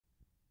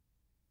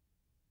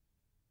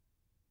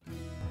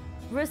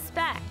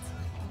Respect,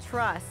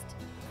 trust,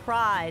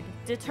 pride,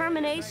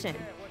 determination,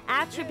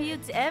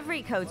 attributes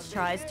every coach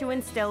tries to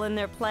instill in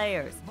their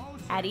players.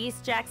 At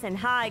East Jackson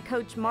High,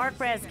 Coach Mark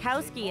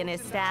Razkowski and his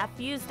staff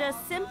used a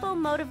simple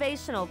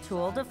motivational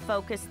tool to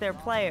focus their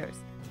players.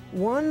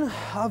 One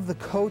of the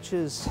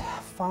coaches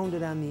found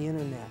it on the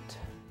internet,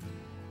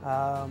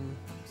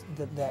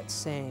 that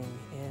saying,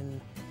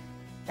 and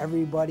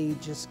everybody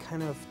just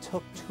kind of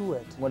took to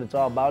it. What it's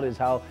all about is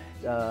how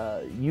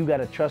you got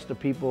to trust the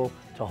people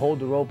to hold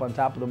the rope on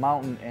top of the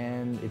mountain,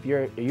 and if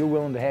you're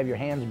willing to have your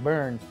hands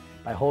burned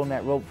by holding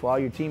that rope for all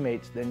your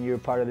teammates, then you're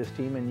part of this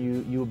team and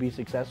you will be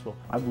successsul.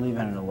 I believe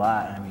in it a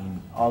lot. I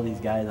mean, all these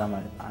guys on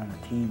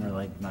the team are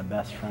like my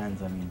best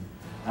friends. I mean,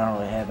 I don't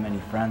really have many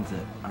friends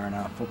that aren't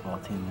on a football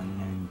team. I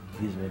mean,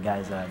 these are the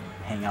guys that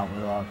I hang out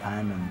with all the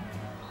time and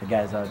the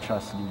guys that I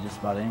trust to do just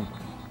about anything.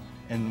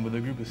 And with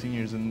a group of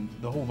seniors and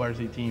the whole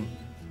varsity team,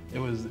 it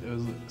was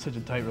such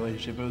a tight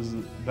relationship. It was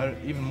better,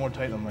 even more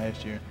tight than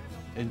last year.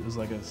 It was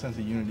like a sense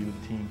of unity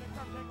with the team.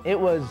 It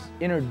was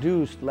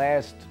introduced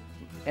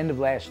end of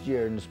last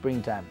year in the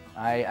springtime.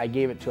 I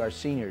gave it to our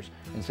seniors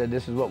and said,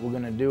 this is what we're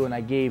going to do, and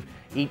I gave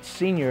each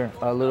senior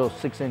a little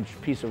 6-inch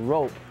piece of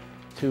rope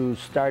to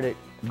start it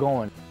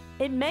going.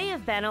 It may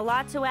have been a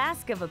lot to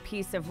ask of a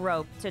piece of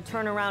rope to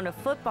turn around a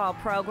football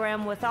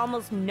program with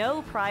almost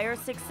no prior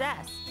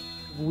success.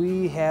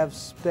 We have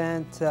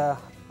spent a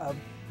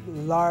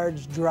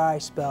large dry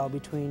spell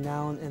between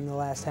now and the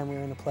last time we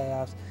were in the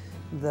playoffs.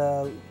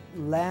 The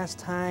last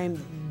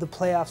time the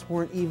playoffs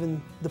weren't even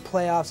the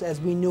playoffs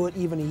as we knew it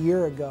even a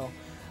year ago.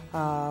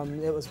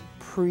 It was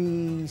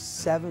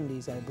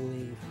pre-70s, I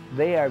believe.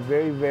 They are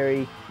very,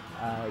 very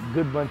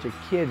good bunch of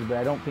kids, but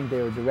I don't think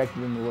they were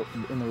directed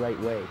in the right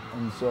way.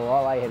 And so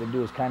all I had to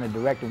do was kind of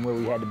direct them where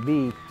we had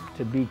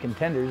to be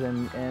contenders,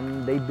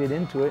 and they bit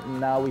into it, and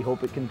now we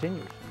hope it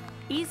continues.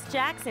 East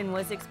Jackson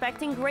was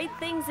expecting great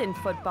things in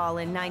football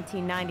in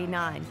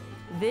 1999.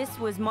 This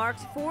was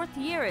Mark's 4th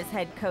year as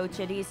head coach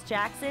at East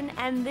Jackson,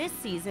 and this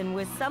season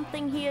was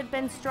something he had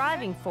been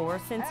striving for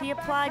since he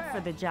applied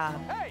for the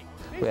job.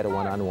 We had a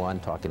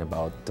one-on-one talking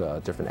about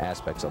different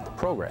aspects of the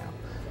program.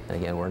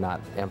 And again, we're not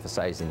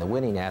emphasizing the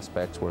winning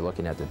aspects, we're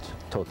looking at the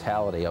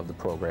totality of the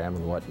program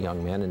and what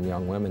young men and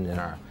young women in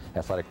our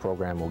athletic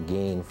program will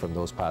gain from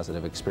those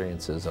positive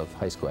experiences of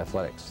high school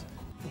athletics.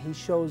 He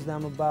shows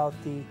them about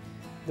the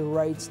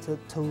rights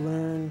to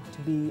learn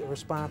to be a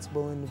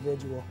responsible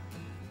individual,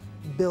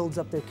 builds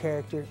up their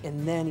character,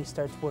 and then he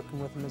starts working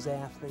with them as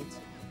athletes.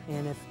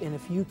 And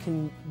if you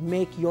can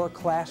make your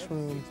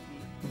classroom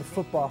the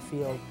football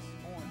field,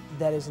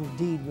 that is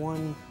indeed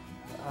one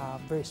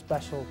very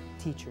special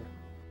teacher.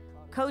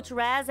 Coach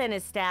Raz and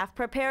his staff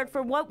prepared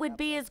for what would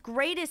be his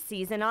greatest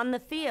season on the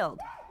field,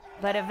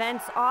 but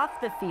events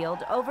off the field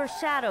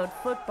overshadowed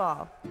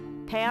football.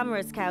 Pam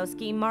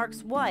Razkowski,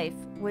 Mark's wife,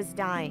 was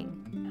dying.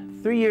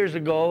 3 years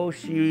ago,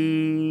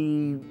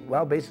 she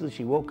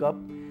woke up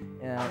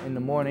in the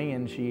morning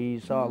and she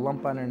saw a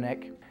lump on her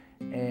neck,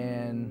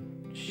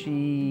 and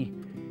she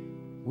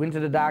went to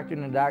the doctor,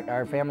 and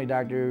our family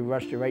doctor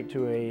rushed her right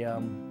to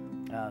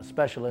a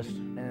specialist,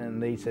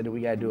 and they said that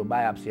we got to do a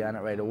biopsy on it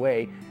right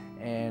away.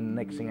 And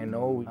next thing I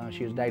know,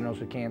 she was diagnosed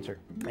with cancer.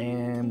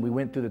 And we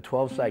went through the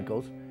 12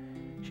 cycles.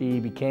 She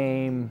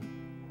became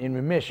in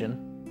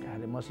remission.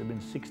 God, it must have been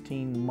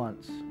 16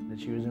 months that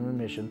she was in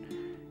remission.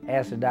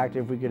 Asked the doctor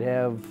if we could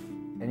have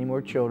any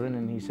more children,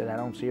 and he said, I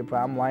don't see a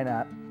problem, why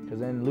not? Because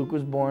then Luke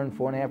was born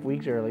 4.5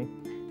 weeks early,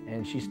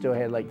 and she still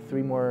had like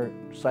 3 more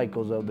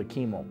cycles of the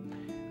chemo.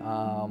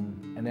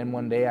 And then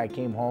one day I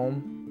came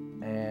home,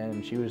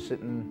 and she was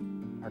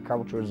sitting, our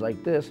couch was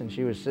like this, and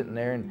she was sitting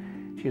there,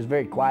 and she was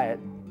very quiet.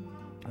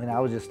 And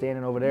I was just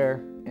standing over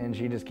there, and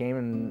she just came,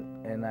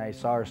 and I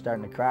saw her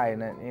starting to cry.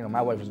 And then,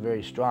 my wife was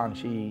very strong.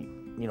 She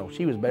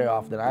was better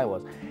off than I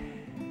was.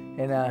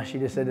 And she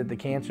just said that the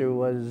cancer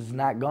was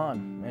not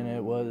gone, and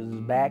it was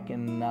back,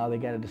 and now they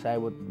got to decide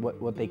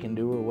what they can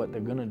do or what they're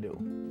gonna do.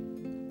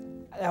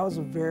 That was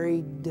a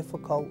very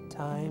difficult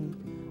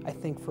time, I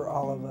think, for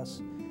all of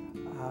us.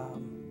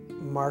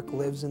 Mark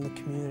lives in the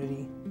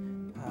community.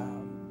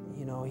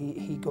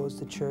 He goes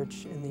to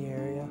church in the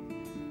area.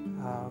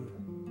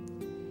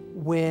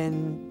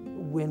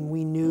 When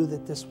we knew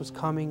that this was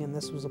coming and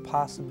this was a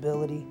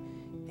possibility,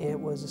 it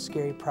was a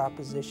scary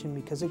proposition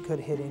because it could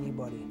hit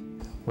anybody.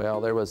 Well,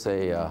 there was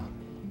a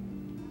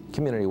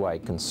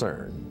community-wide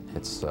concern.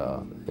 It's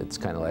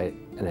kind of like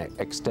an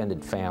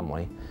extended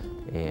family,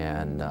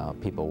 and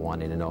people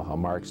wanting to know how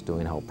Mark's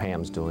doing, how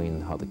Pam's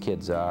doing, how the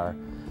kids are,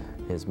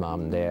 his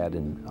mom and dad,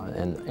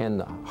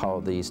 and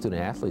how the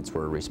student athletes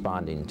were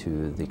responding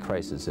to the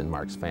crisis in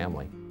Mark's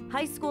family.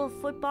 High school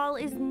football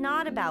is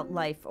not about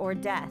life or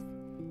death.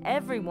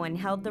 Everyone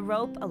held the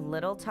rope a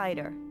little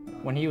tighter.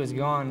 When he was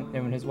gone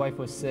and when his wife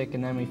was sick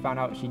and then we found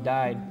out she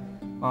died,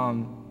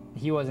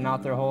 he wasn't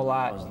out there a whole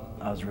lot.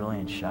 I was really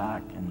in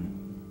shock, and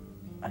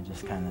I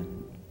just kind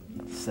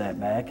of sat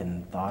back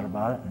and thought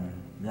about it, and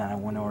then I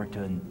went over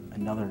to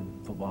another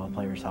football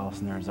player's house,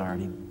 and there was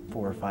already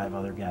 4 or 5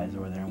 other guys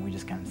over there, and we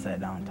just kind of sat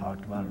down and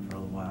talked about it for a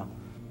little while.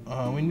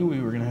 We knew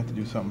we were going to have to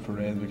do something for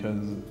Raz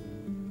because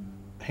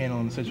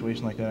handling a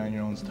situation like that on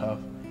your own is tough.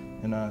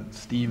 And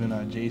Steve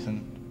and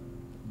Jason,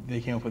 they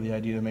came up with the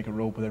idea to make a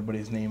rope with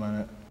everybody's name on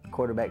it.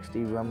 Quarterback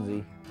Steve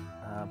Rumsey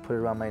put it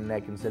around my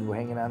neck and said, "We're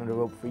hanging on to the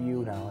rope for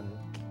you now." And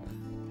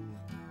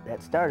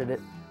that started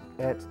it.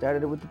 That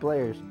started it with the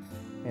players.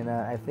 And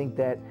I think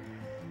that,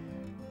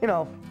 you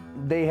know,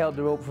 they held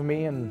the rope for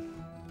me, and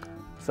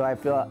so I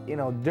feel, you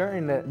know,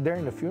 during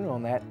the funeral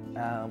and that,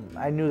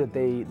 I knew that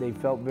they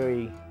felt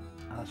very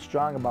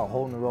strong about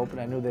holding the rope, and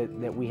I knew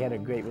that we had a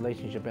great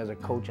relationship as a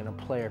coach and a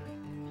player.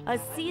 A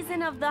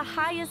season of the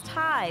highest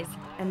highs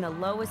and the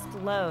lowest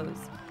lows.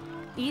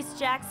 East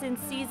Jackson's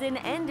season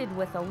ended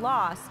with a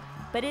loss,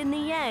 but in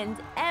the end,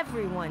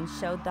 everyone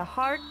showed the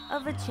heart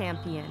of a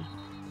champion.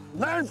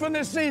 Learn from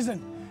this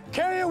season.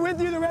 Carry it with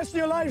you the rest of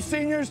your life,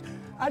 seniors.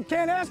 I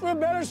can't ask for a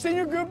better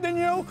senior group than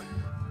you.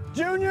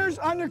 Juniors,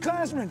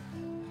 underclassmen.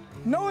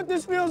 Know what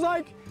this feels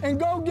like and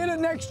go get it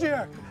next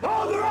year.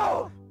 Hold the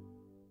rope!